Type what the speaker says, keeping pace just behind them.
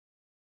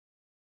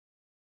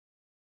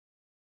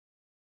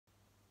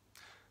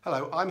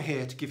Hello, I'm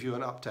here to give you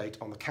an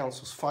update on the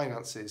Council's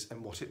finances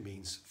and what it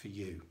means for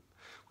you.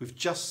 We've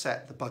just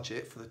set the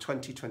budget for the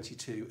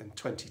 2022 and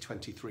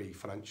 2023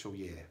 financial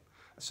year.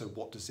 So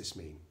what does this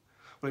mean?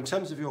 Well, in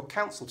terms of your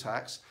council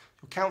tax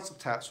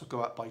will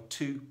go up by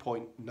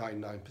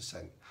 2.99%.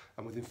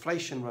 And with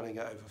inflation running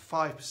at over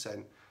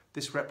 5%,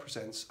 this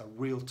represents a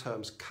real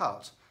terms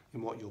cut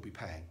in what you'll be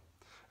paying.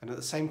 And at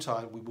the same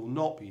time, we will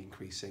not be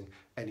increasing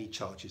any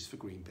charges for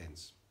green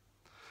bins.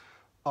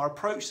 Our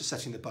approach to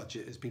setting the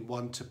budget has been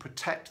one to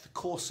protect the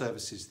core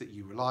services that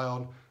you rely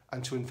on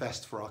and to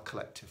invest for our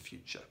collective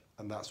future.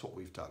 And that's what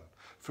we've done.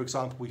 For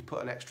example, we've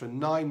put an extra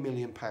 £9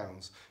 million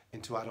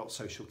into adult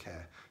social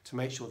care to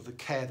make sure that the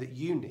care that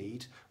you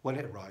need when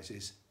it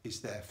arises is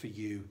there for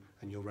you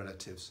and your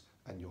relatives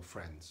and your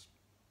friends.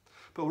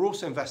 But we're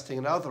also investing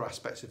in other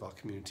aspects of our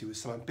community with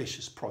some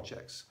ambitious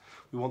projects.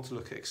 We want to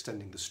look at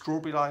extending the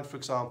Strawberry Line, for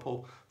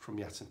example, from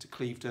Yatton to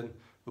Clevedon.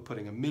 We're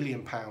putting £1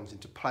 million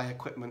into play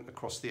equipment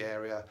across the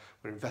area.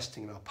 We're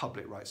investing in our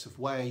public rights of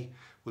way.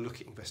 We're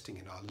looking at investing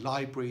in our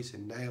libraries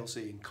in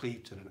Nailsea, in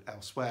Clevedon and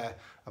elsewhere.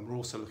 And we're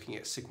also looking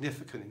at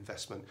significant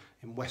investment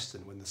in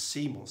Weston when the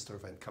Sea Monster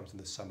event comes in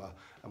the summer.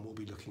 And we'll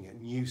be looking at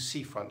new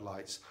seafront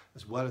lights,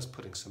 as well as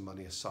putting some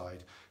money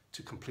aside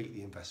to complete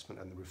the investment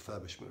and the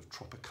refurbishment of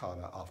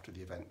Tropicana after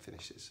the event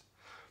finishes.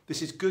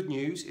 This is good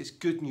news. It's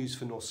good news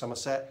for North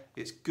Somerset.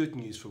 It's good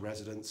news for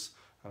residents.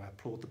 And I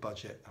applaud the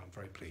budget and I'm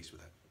very pleased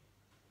with it.